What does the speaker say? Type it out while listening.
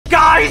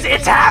Guys,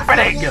 it's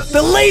happening!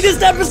 The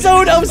latest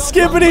episode of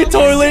Skibidi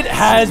Toilet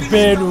has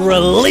been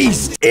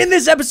released. In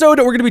this episode,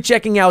 we're going to be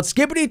checking out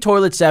Skibidi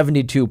Toilet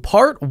 72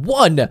 Part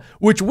 1,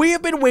 which we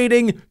have been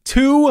waiting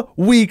 2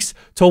 weeks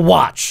to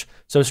watch.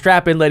 So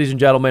strap in, ladies and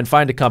gentlemen,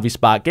 find a comfy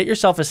spot, get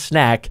yourself a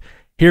snack.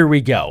 Here we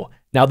go.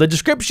 Now, the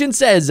description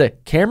says,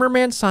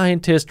 cameraman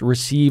scientist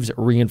receives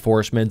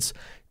reinforcements.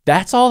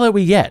 That's all that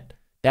we get.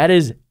 That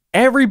is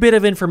every bit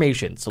of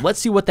information. So let's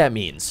see what that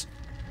means.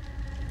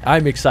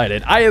 I'm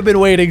excited. I have been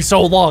waiting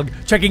so long,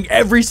 checking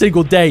every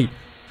single day.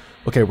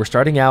 Okay, we're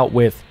starting out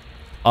with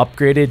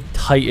upgraded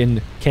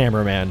Titan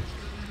cameraman.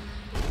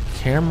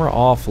 Camera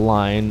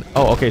offline.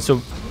 Oh, okay,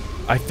 so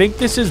I think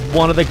this is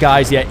one of the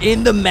guys, yeah,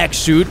 in the mech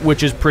suit,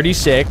 which is pretty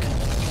sick.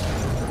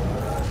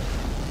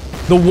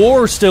 The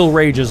war still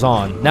rages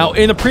on. Now,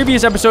 in the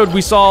previous episode,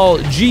 we saw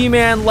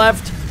G-Man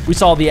left. We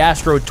saw the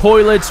Astro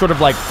Toilet sort of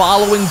like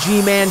following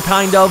G-Man,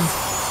 kind of.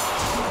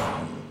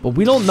 But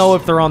we don't know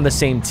if they're on the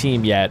same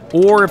team yet,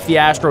 or if the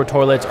Astro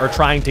Toilets are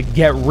trying to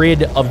get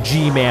rid of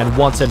G-Man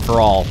once and for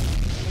all.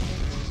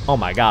 Oh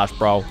my gosh,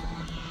 bro.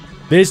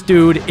 This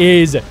dude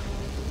is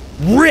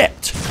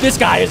ripped. This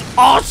guy is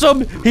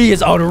awesome. He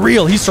is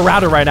unreal. He's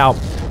surrounded right now.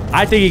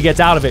 I think he gets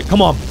out of it.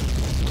 Come on.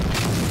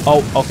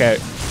 Oh, okay.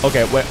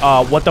 Okay, wait,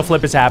 what the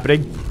flip is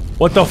happening?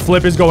 What the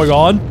flip is going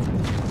on?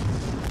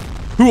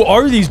 Who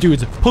are these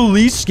dudes?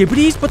 Police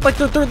Skibidis? But like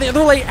they're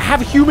like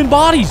have human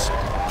bodies.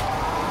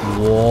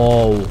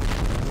 Whoa.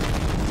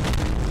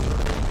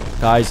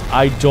 Guys,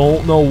 I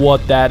don't know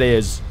what that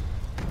is.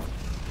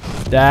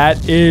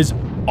 That is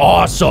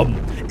awesome.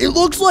 It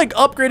looks like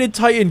upgraded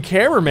Titan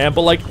cameraman,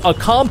 but like a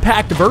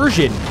compact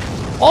version.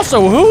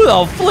 Also, who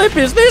the flip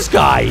is this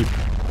guy?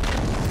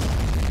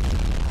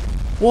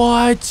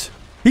 What?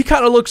 He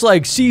kind of looks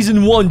like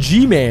Season 1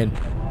 G-Man.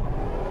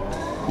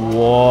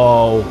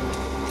 Whoa.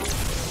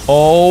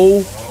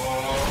 Oh.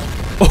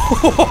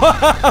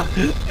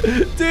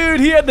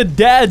 Dude, he had the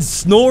dad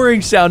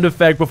snoring sound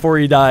effect before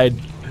he died.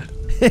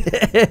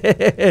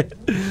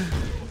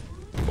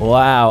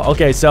 Wow.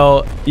 Okay,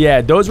 so,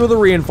 yeah, those were the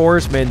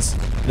reinforcements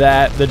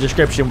that the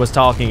description was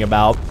talking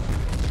about.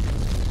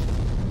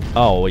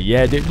 Oh,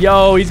 yeah, dude.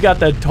 Yo, he's got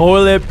the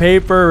toilet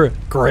paper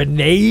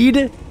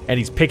grenade, and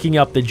he's picking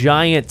up the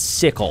giant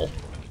sickle.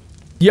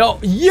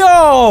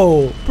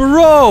 Yo,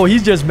 bro,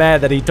 he's just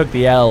mad that he took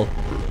the L.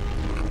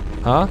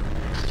 Huh?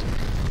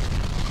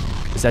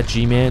 Is that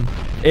G-Man?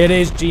 It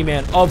is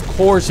G-Man. Of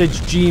course it's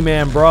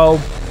G-Man, bro.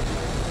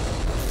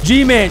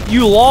 G-Man,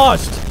 you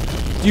lost.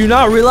 Do you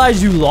not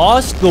realize you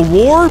lost the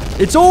war?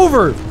 It's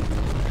over.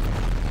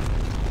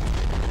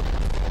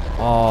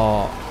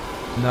 Oh,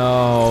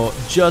 no.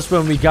 Just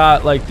when we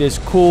got like this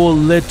cool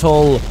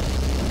little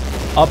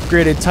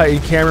upgraded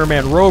Titan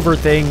cameraman rover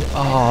thing.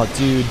 Oh,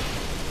 dude.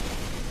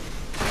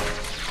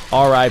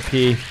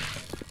 R.I.P.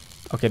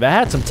 Okay, that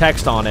had some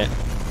text on it.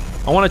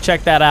 I want to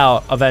check that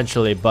out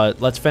eventually,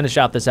 but let's finish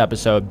out this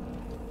episode.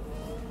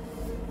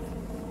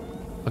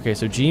 Okay,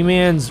 so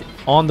G-Man's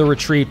on the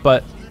retreat,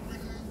 but...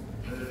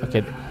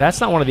 Okay,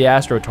 that's not one of the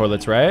Astro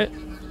Toilets, right?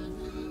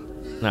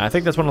 No, I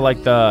think that's one of,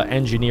 like, the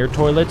engineer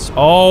toilets.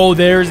 Oh,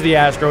 there's the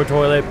Astro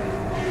Toilet.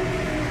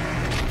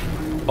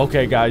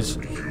 Okay, guys.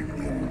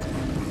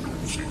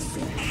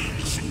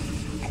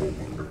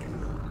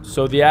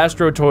 So the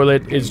Astro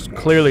Toilet is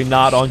clearly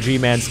not on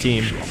G-Man's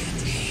team.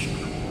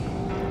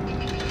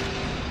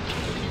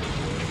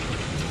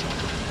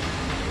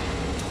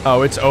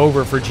 Oh, it's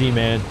over for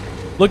G-Man.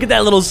 Look at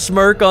that little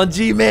smirk on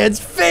G-Man's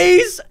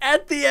face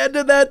at the end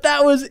of that.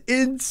 That was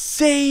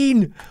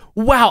insane.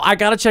 Wow, I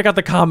gotta check out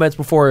the comments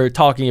before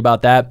talking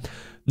about that.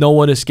 No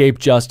one escaped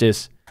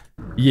justice.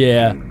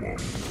 Yeah.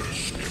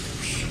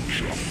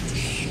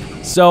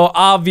 So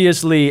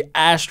obviously,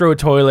 Astro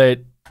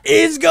Toilet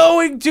is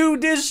going to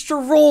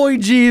destroy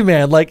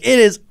G-Man. Like, it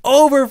is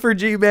over for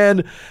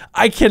G-Man.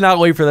 I cannot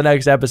wait for the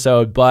next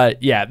episode.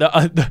 But yeah,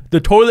 the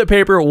toilet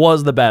paper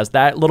was the best.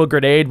 That little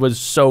grenade was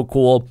so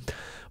cool.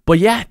 But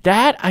yeah,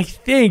 that I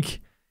think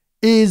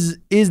is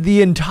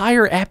the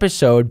entire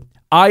episode.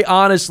 I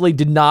honestly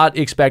did not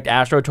expect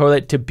Astro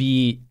Toilet to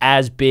be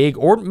as big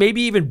or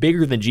maybe even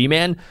bigger than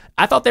G-Man.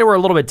 I thought they were a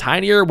little bit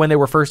tinier when they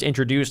were first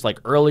introduced, like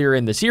earlier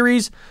in the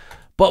series.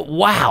 But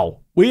wow,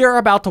 we are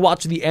about to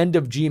watch the end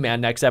of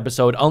G-Man next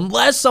episode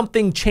unless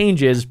something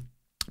changes.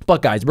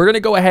 But guys, we're going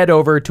to go ahead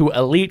over to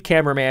Elite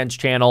Cameraman's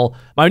channel,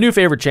 my new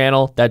favorite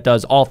channel that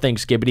does all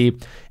things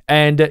Skibidi.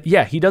 And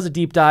yeah, he does a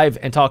deep dive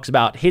and talks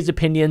about his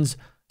opinions.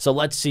 So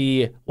let's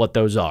see what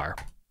those are.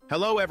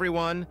 Hello,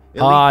 everyone.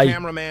 Elite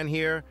Cameraman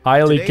here.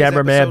 Hi, Elite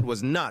Cameraman. Today's episode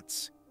was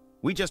nuts.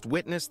 We just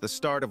witnessed the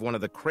start of one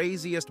of the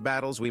craziest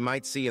battles we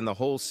might see in the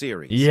whole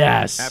series.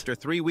 Yes. After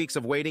 3 weeks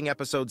of waiting,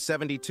 episode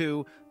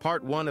 72,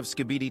 part 1 of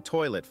Skibidi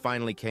Toilet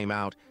finally came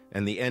out,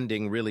 and the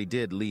ending really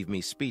did leave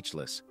me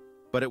speechless.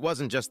 But it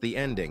wasn't just the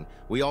ending.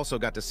 We also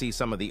got to see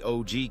some of the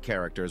OG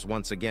characters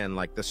once again,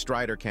 like the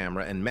Strider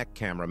camera and Mech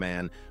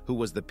cameraman, who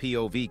was the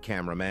POV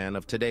cameraman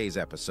of today's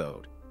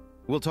episode.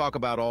 We'll talk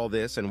about all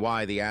this and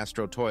why the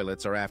Astro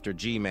Toilets are after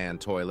G-Man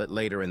Toilet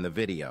later in the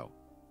video.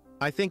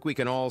 I think we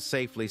can all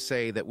safely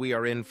say that we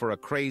are in for a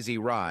crazy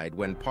ride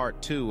when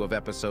Part 2 of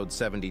Episode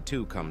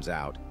 72 comes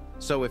out.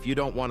 So if you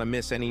don't want to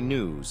miss any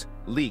news,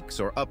 leaks,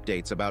 or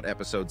updates about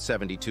Episode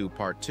 72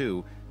 Part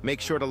 2,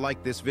 make sure to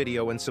like this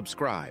video and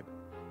subscribe.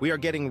 We are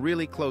getting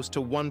really close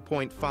to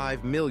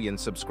 1.5 million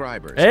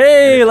subscribers.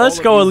 Hey, let's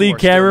go, Elite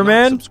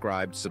Cameraman.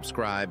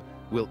 Subscribe.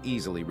 We'll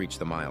easily reach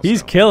the milestone.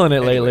 He's killing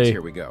it lately.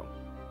 Here we go.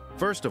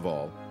 First of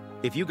all,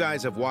 if you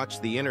guys have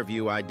watched the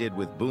interview I did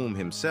with Boom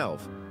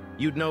himself,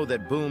 you'd know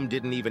that Boom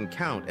didn't even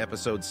count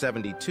Episode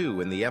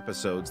 72 in the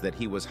episodes that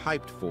he was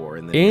hyped for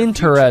in the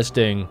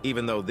Interesting. near future.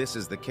 Even though this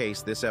is the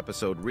case, this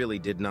episode really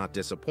did not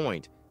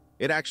disappoint.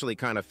 It actually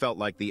kind of felt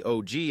like the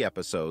OG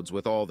episodes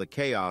with all the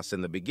chaos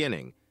in the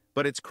beginning.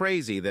 But it's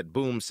crazy that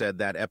Boom said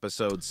that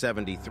Episode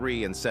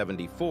 73 and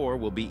 74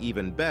 will be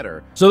even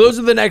better. So those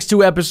are the next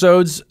two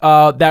episodes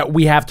that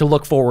we have to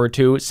look forward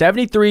to.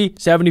 73,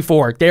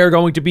 74. They are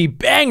going to be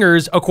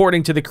bangers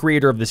according to the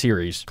creator of the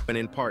series. And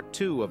in Part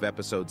 2 of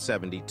Episode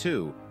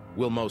 72,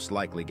 we'll most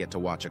likely get to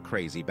watch a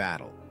crazy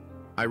battle.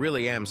 I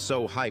really am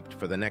so hyped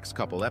for the next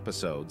couple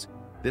episodes.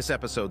 This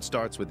episode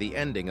starts with the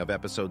ending of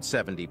Episode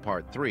 70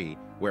 Part 3,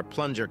 where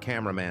Plunger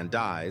Cameraman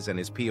dies and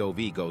his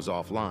POV goes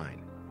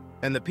offline.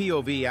 And the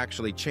POV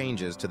actually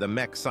changes to the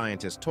mech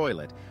scientist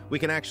toilet. We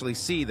can actually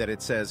see that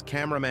it says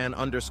cameraman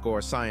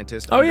 _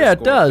 scientist oh, yeah,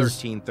 it does.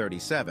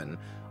 1337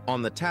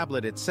 on the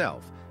tablet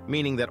itself,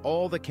 meaning that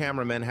all the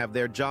cameramen have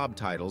their job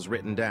titles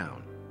written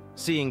down.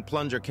 Seeing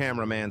Plunger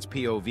Cameraman's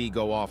POV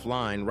go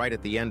offline right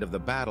at the end of the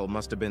battle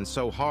must have been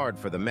so hard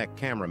for the mech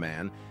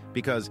cameraman,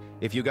 because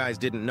if you guys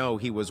didn't know,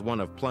 he was one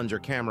of Plunger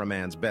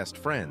Cameraman's best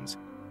friends.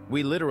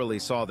 We literally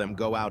saw them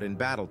go out in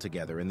battle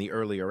together in the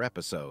earlier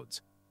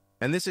episodes.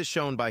 And this is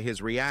shown by his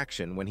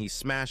reaction when he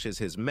smashes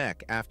his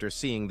mech after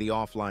seeing the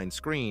offline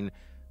screen,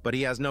 but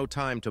he has no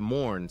time to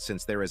mourn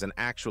since there is an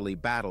actually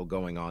battle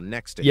going on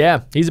next to him.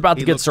 Yeah, he's about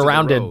to get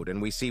surrounded. To the road,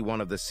 and we see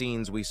one of the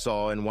scenes we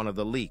saw in one of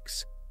the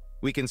leaks.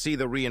 We can see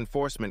the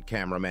reinforcement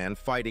cameraman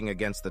fighting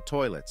against the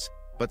toilets,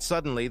 but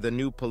suddenly the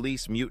new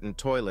police mutant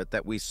toilet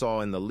that we saw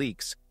in the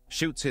leaks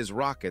shoots his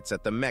rockets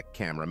at the mech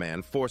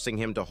cameraman, forcing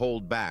him to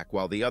hold back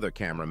while the other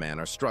cameramen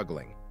are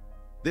struggling.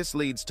 This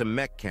leads to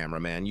Mech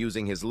Cameraman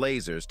using his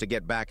lasers to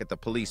get back at the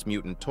police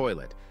mutant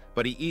toilet,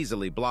 but he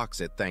easily blocks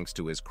it thanks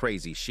to his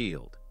crazy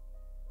shield.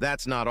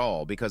 That's not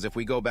all, because if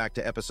we go back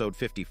to Episode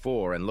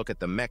 54 and look at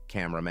the Mech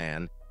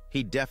Cameraman,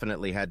 he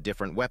definitely had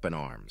different weapon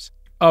arms.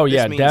 Oh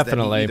yeah, this means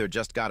definitely. That he either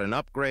just got an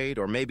upgrade,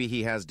 or maybe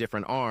he has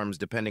different arms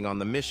depending on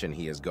the mission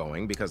he is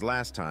going, because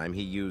last time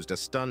he used a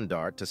stun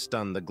dart to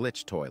stun the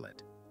glitch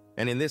toilet.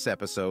 And in this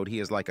episode, he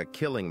is like a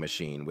killing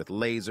machine with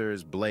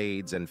lasers,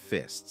 blades, and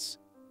fists.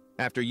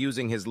 After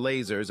using his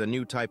lasers, a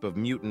new type of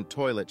mutant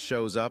toilet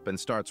shows up and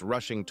starts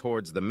rushing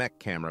towards the mech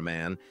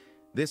cameraman.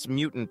 This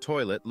mutant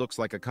toilet looks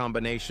like a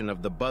combination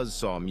of the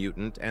buzzsaw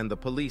mutant and the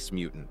police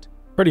mutant.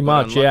 Pretty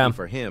much, yeah.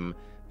 For him,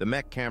 the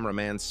mech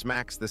cameraman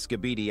smacks the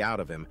Skibidi out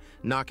of him,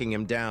 knocking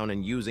him down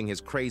and using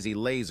his crazy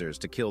lasers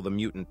to kill the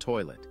mutant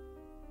toilet.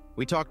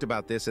 We talked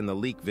about this in the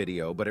leak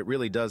video, but it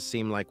really does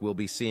seem like we'll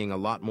be seeing a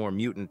lot more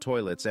mutant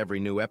toilets every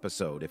new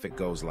episode if it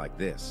goes like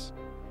this.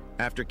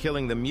 After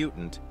killing the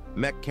mutant,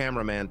 Mech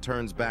Cameraman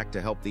turns back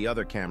to help the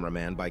other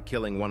cameraman by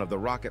killing one of the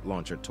rocket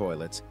launcher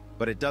toilets,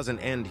 but it doesn't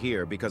end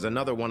here because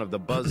another one of the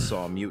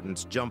buzzsaw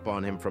mutants jump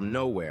on him from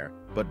nowhere,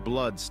 but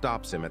Blood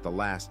stops him at the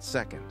last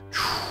second.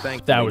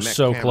 Thankfully, that was Mech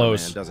so Cameraman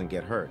close. Doesn't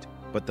get hurt,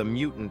 but the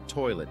mutant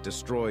toilet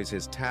destroys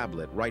his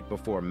tablet right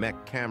before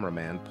Mech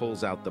Cameraman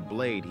pulls out the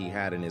blade he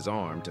had in his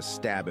arm to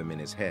stab him in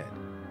his head.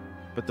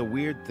 But the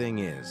weird thing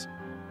is,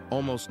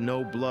 almost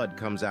no blood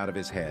comes out of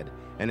his head,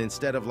 and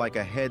instead of like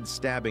a head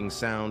stabbing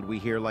sound, we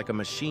hear like a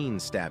machine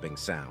stabbing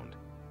sound.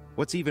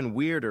 What's even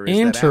weirder is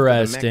that after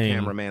the mech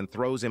cameraman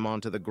throws him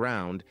onto the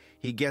ground,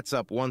 he gets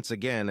up once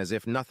again as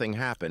if nothing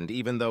happened,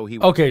 even though he...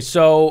 Okay,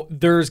 so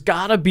there's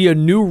gotta be a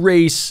new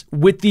race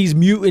with these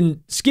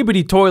mutant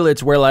Skibidi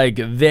toilets where, like,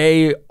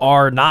 they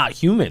are not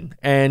human,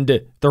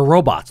 and they're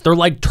robots. They're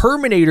like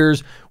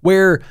Terminators,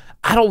 where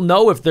I don't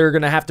know if they're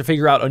going to have to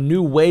figure out a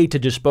new way to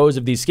dispose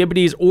of these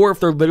Skibidis, or if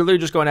they're literally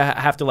just going to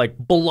have to, like,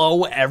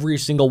 blow every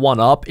single one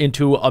up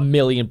into a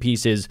million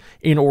pieces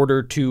in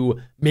order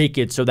to make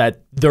it so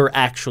that they're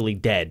actually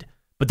dead.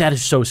 But that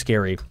is so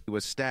scary. He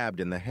was stabbed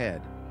in the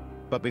head.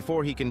 But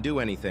before he can do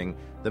anything,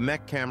 the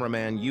mech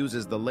cameraman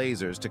uses the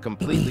lasers to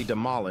completely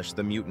demolish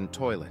the mutant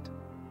toilet.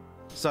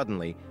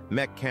 Suddenly,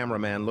 Mech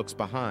Cameraman looks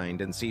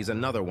behind and sees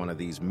another one of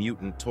these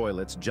mutant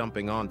toilets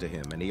jumping onto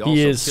him, and he also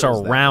is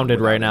surrounded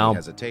right now.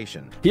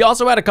 Hesitation. He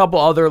also had a couple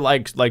other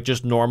like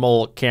just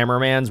normal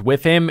cameramans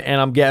with him,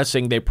 and I'm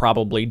guessing they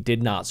probably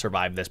did not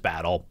survive this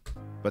battle.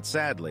 But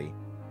sadly,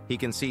 he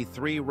can see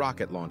 3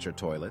 rocket launcher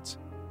toilets,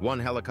 1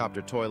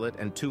 helicopter toilet,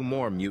 and 2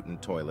 more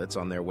mutant toilets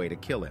on their way to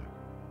kill him.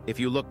 If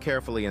you look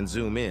carefully and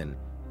zoom in,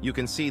 you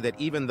can see that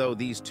even though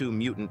these 2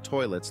 mutant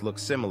toilets look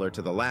similar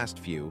to the last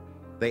few,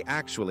 they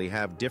actually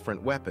have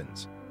different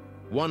weapons.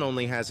 One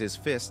only has his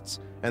fists,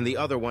 and the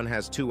other one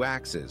has 2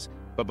 axes.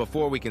 But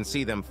before we can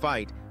see them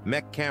fight,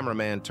 Mech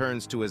cameraman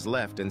turns to his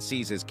left and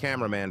sees his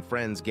cameraman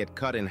friends get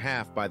cut in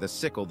half by the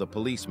sickle the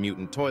police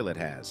mutant toilet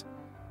has.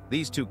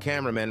 These two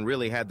cameramen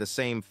really had the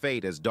same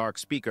fate as Dark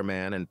Speaker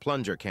Man and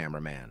Plunger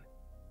Cameraman.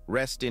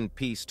 Rest in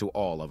peace to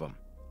all of them.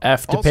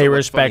 F to Also, pay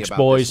what's funny respects, about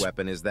boys. This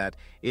weapon is that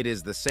it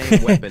is the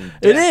same weapon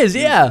It Death is,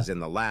 yeah. uses in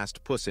the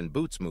last Puss in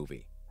Boots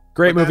movie.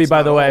 Great But movie, that's by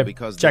not the all, way.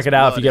 because Check this it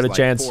out if you blood get a is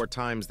chance. Like 4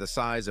 times the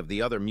size of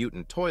the other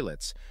mutant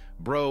toilets.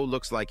 Bro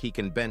looks like he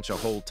can bench a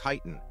whole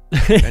Titan.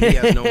 And he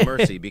has no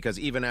mercy because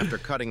even after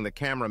cutting the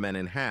cameramen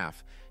in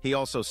half, he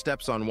also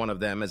steps on one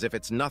of them as if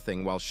it's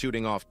nothing while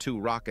shooting off 2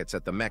 rockets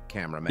at the mech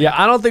cameraman. Yeah,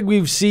 I don't think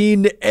we've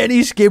seen any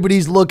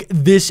Skibidis look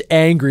this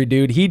angry,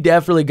 dude. He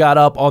definitely got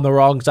up on the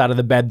wrong side of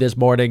the bed this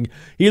morning.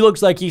 He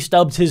looks like he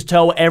stubs his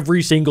toe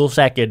every single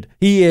second.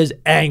 He is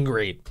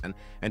angry.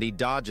 And he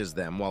dodges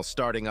them while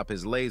starting up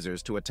his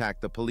lasers to attack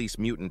the police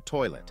mutant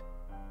toilet.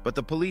 But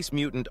the police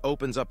mutant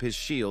opens up his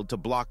shield to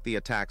block the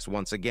attacks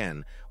once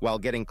again, while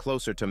getting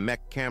closer to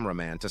mech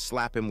cameraman to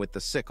slap him with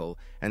the sickle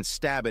and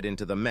stab it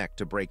into the mech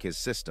to break his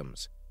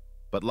systems.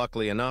 But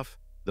luckily enough,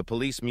 the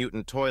police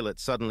mutant toilet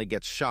suddenly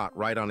gets shot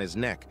right on his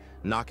neck,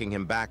 knocking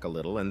him back a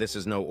little, and this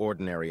is no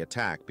ordinary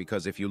attack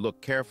because if you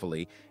look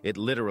carefully, it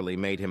literally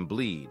made him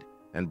bleed,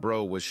 and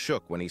bro was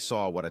shook when he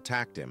saw what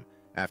attacked him.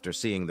 After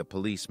seeing the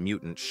police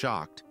mutant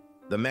shocked,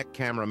 the mech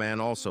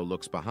cameraman also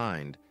looks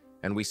behind,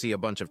 and we see a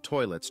bunch of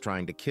toilets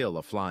trying to kill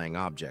a flying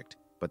object,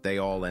 but they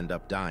all end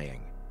up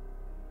dying.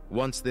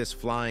 Once this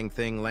flying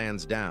thing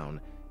lands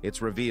down,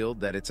 it's revealed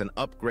that it's an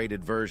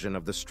upgraded version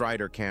of the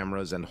Strider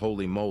cameras, and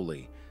holy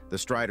moly, the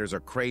Striders are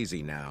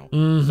crazy now.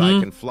 They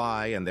can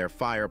fly and their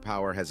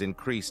firepower has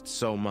increased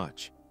so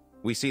much.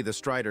 We see the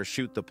Strider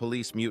shoot the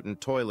police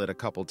mutant toilet a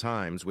couple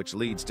times, which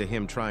leads to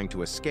him trying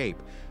to escape,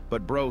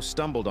 but bro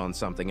stumbled on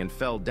something and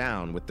fell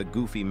down with the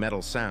goofy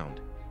metal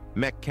sound.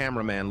 Mech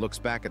cameraman looks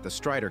back at the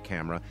Strider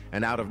camera,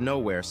 and out of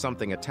nowhere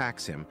something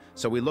attacks him,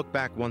 so we look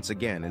back once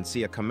again and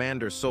see a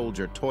commander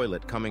soldier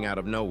toilet coming out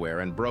of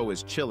nowhere, and bro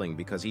is chilling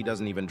because he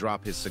doesn't even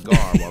drop his cigar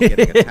while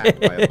getting attacked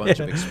by a bunch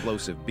of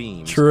explosive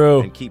beams. True.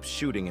 And keeps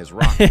shooting his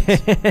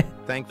rockets.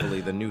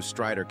 Thankfully, the new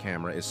Strider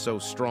camera is so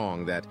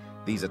strong that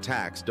these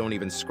attacks don't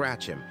even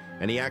scratch him,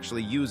 and he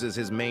actually uses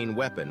his main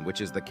weapon,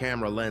 which is the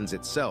camera lens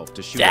itself,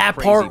 to shoot that a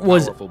crazy, part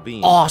was powerful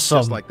beam, awesome.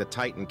 just like the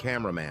Titan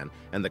cameraman,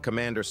 and the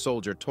commander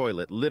soldier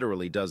toilet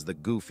literally does the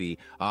goofy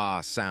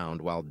sound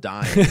while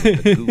dying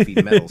with the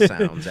goofy metal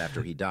sounds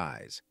after he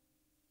dies.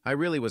 I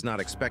really was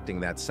not expecting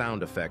that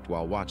sound effect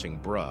while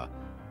watching Bruh.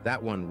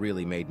 That one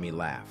really made me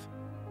laugh.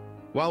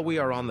 While we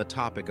are on the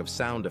topic of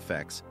sound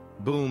effects,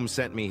 Boom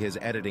sent me his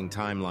editing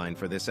timeline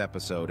for this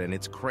episode, and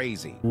it's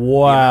crazy.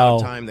 Wow. The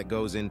amount of time that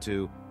goes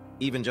into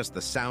even just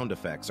the sound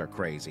effects are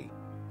crazy.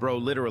 Bro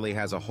literally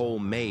has a whole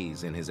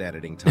maze in his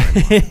editing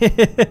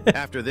timeline.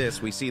 After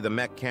this, we see the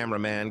mech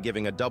cameraman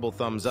giving a double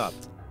thumbs up,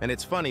 and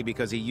it's funny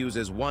because he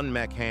uses one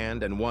mech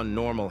hand and one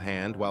normal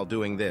hand while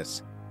doing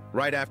this.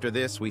 Right after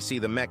this, we see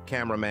the mech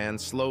cameraman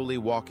slowly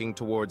walking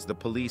towards the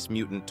police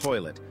mutant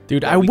toilet.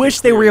 Dude, I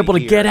wish they were able to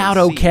get out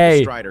okay.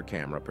 The Strider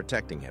camera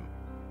protecting him.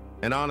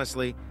 And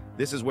honestly,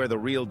 this is where the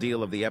real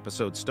deal of the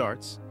episode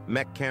starts.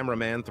 Mech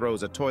cameraman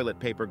throws a toilet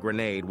paper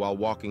grenade while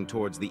walking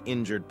towards the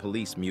injured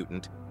police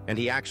mutant, and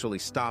he actually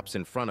stops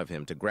in front of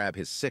him to grab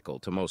his sickle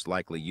to most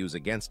likely use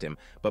against him,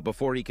 but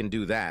before he can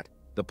do that,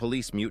 the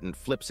police mutant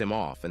flips him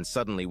off, and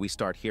suddenly we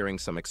start hearing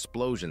some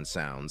explosion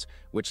sounds,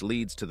 which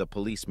leads to the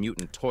police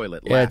mutant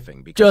toilet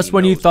laughing. Because just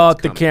when you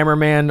thought the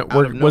cameraman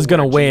was going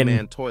to win,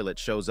 G-Man toilet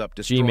shows up,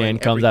 G-Man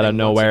comes out of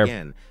nowhere.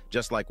 Again,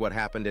 just like what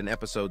happened in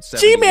episode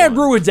 71. G-Man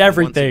ruins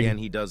everything. Once again,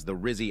 he does the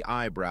Rizzy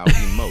eyebrow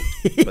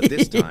emote, but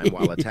this time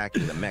while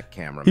attacking the mech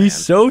cameraman. He's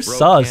so Bro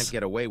sus. Can't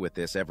get away with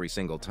this every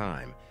single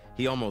time.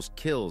 He almost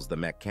kills the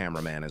mech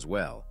cameraman as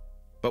well.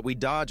 But we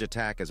dodge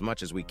attack as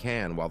much as we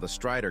can while the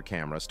Strider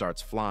camera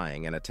starts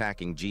flying and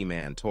attacking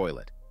G-Man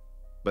toilet.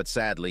 But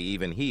sadly,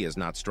 even he is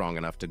not strong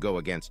enough to go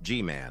against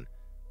G-Man.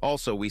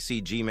 Also, we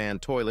see G-Man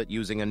toilet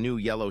using a new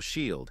yellow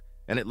shield,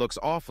 and it looks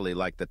awfully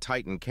like the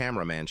Titan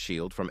cameraman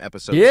shield from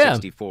episodes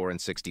 64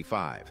 and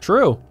 65.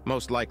 True.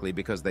 Most likely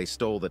because they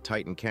stole the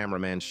Titan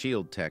cameraman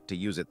shield tech to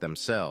use it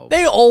themselves.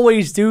 They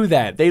always do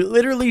that. They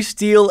literally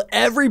steal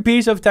every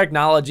piece of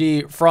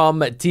technology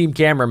from Team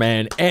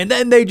Cameraman, and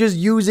then they just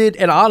use it,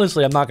 and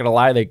honestly, I'm not going to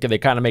lie, they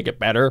kind of make it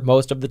better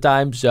most of the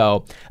time,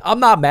 so I'm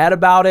not mad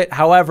about it.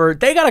 However,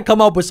 they got to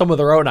come up with some of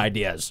their own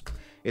ideas.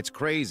 It's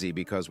crazy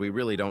because we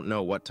really don't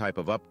know what type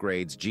of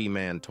upgrades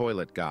G-Man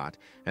toilet got,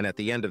 and at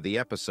the end of the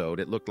episode,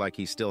 it looked like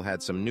he still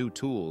had some new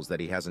tools that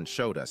he hasn't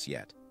showed us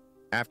yet.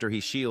 After he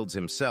shields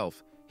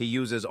himself, he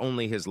uses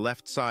only his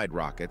left side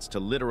rockets to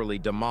literally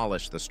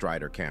demolish the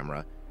Strider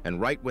camera, and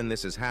right when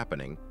this is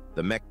happening,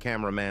 the mech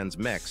cameraman's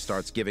mech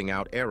starts giving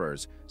out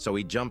errors, so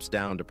he jumps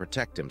down to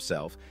protect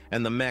himself,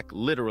 and the mech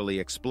literally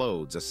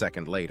explodes a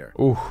second later.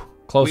 Ooh.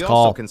 Close we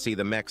call. also can see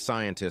the mech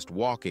scientist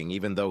walking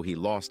even though he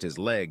lost his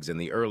legs in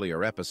the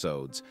earlier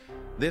episodes.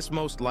 This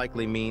most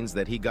likely means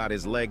that he got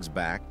his legs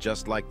back,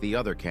 just like the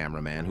other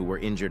cameraman who were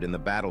injured in the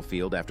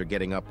battlefield after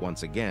getting up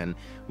once again.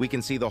 We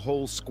can see the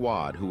whole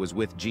squad who was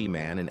with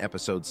G-Man in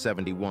episode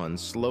 71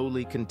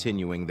 slowly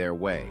continuing their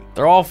way.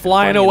 They're all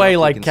flying away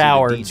like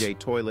cowards. We can see the DJ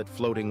Toilet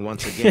floating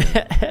once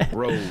again.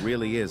 Bro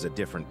really is a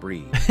different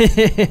breed.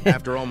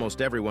 After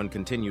almost everyone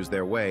continues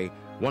their way,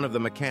 one of the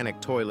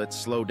mechanic toilets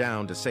slow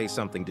down to say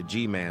something to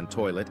G-Man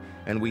Toilet,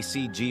 and we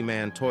see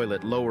G-Man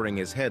Toilet lowering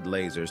his head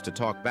lasers to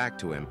talk back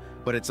to him,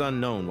 but it's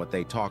unknown what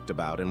they talked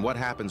about, and what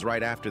happens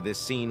right after this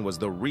scene was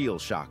the real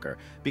shocker,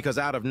 because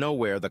out of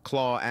nowhere, the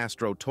Claw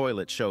Astro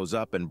Toilet shows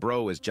up, and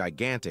Bro is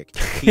gigantic.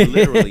 He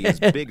literally is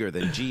bigger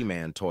than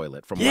G-Man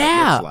Toilet, from what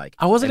it looks like.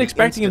 I wasn't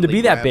expecting him to be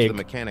that big. The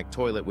mechanic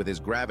toilet with his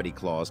gravity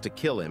claws to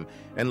kill him,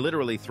 and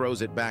literally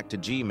throws it back to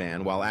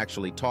G-Man while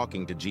actually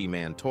talking to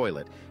G-Man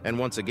Toilet. And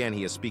once again,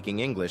 he is speaking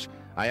English.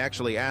 I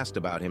actually asked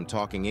about him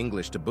talking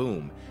English to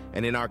Boom,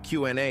 and in our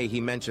Q&A,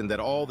 he mentioned that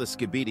all the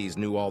Skibidis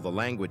knew all the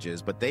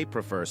languages, but they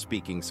prefer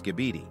speaking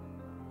Skibidi.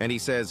 And he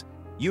says,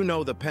 "You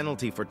know the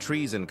penalty for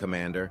treason,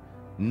 Commander.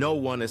 No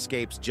one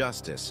escapes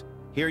justice."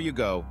 Here you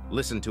go.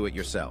 Listen to it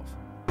yourself.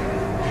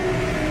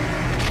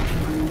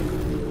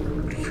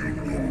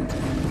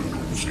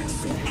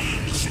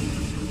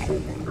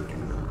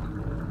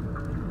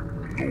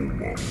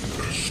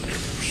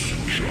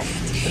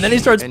 And then he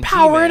starts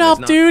powering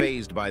up, dude.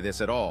 Fazed by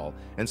this at all,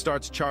 and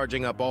starts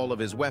charging up all of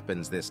his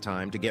weapons this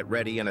time to get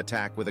ready and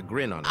attack with a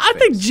grin on his face. I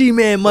think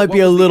G-Man might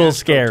be a little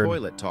scared.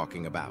 What was the Astro Toilet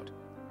talking about?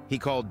 He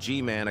called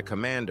G-Man a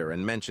commander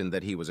and mentioned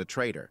that he was a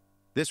traitor.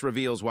 This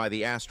reveals why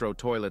the Astro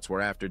Toilets were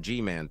after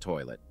G-Man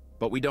Toilet,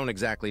 but we don't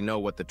exactly know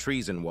what the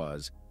treason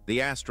was.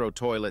 The Astro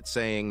Toilet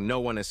saying no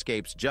one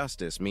escapes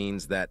justice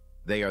means that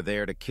they are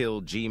there to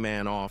kill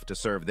G-Man off to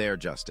serve their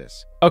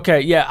justice.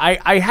 Okay, yeah,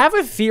 I have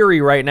a theory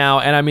right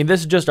now, and I mean, this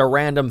is just a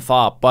random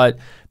thought, but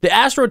the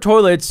Astro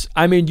Toilets,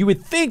 I mean, you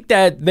would think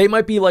that they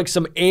might be like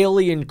some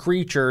alien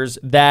creatures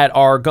that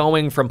are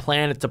going from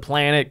planet to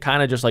planet,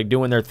 kind of just like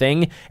doing their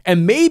thing,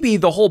 and maybe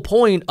the whole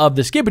point of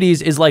the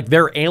Skibidis is like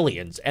they're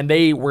aliens, and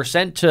they were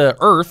sent to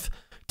Earth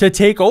to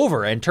take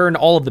over and turn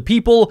all of the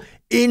people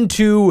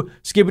into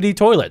Skibidi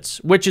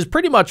Toilets, which is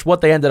pretty much what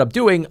they ended up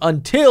doing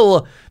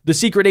until the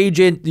secret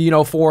agent,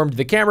 formed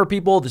the camera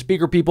people, the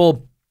speaker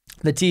people,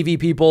 the TV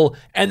people,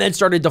 and then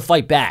started to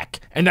fight back.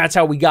 And that's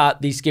how we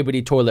got the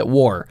Skibidi Toilet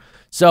War.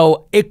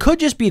 So it could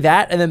just be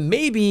that, and then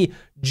maybe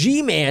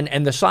G-Man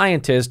and the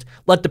scientist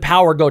let the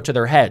power go to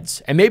their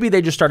heads. And maybe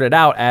they just started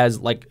out as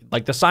like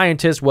the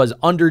scientist was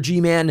under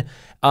G-Man,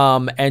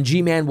 and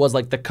G-Man was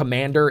like the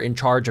commander in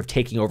charge of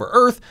taking over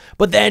Earth,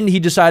 but then he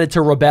decided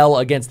to rebel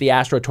against the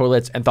Astro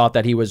Toilets and thought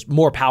that he was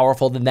more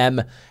powerful than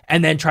them,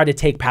 and then tried to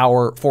take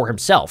power for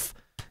himself.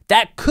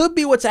 That could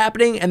be what's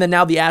happening, and then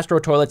now the Astro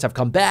Toilets have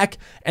come back,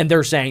 and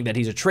they're saying that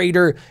he's a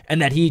traitor,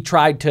 and that he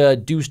tried to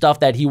do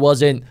stuff that he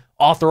wasn't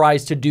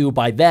authorized to do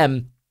by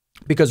them,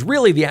 because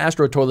really the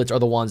Astro Toilets are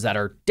the ones that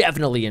are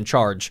definitely in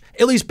charge,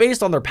 at least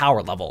based on their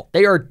power level.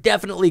 They are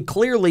definitely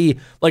clearly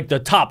like the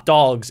top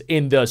dogs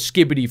in the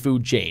Skibidi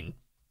food chain.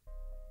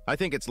 I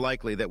think it's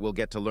likely that we'll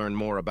get to learn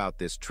more about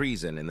this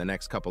treason in the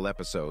next couple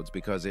episodes,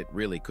 because it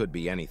really could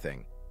be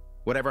anything.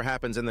 Whatever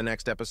happens in the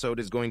next episode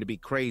is going to be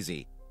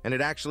crazy, and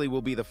it actually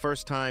will be the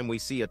first time we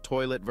see a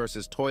toilet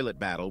versus toilet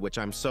battle, which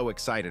I'm so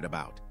excited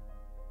about.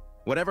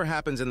 Whatever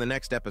happens in the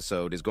next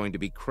episode is going to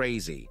be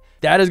crazy.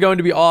 That is going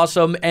to be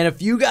awesome. And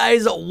if you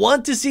guys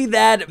want to see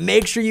that,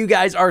 make sure you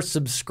guys are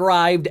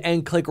subscribed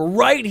and click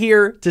right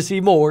here to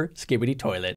see more Skibidi Toilet.